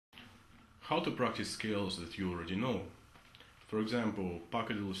how to practice scales that you already know. For example,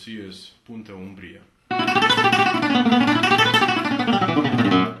 Paca de Lucia's Punta Umbria.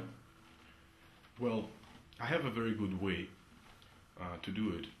 Well, I have a very good way to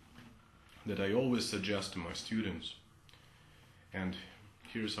do it that I always suggest to my students, and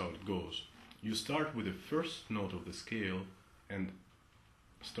here's how it goes. You start with the first note of the scale and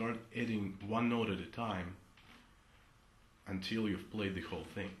start adding one note at a time until you've played the whole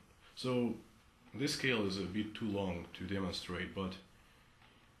thing. So this scale is a bit too long to demonstrate, but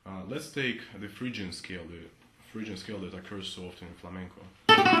let's take the Phrygian scale that occurs so often in flamenco.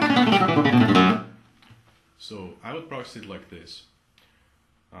 So I would practice it like this.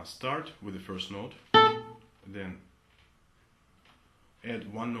 Start with the first note, then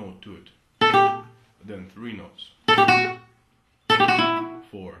add one note to it, then 3 notes,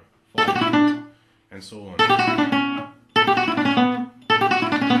 4, 5, and so on.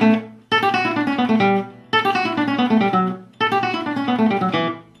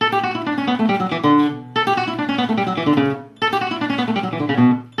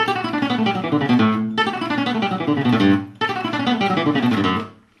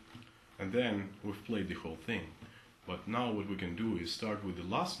 And then we've played the whole thing. But now what we can do is start with the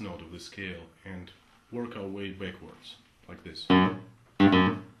last note of the scale and work our way backwards, like this.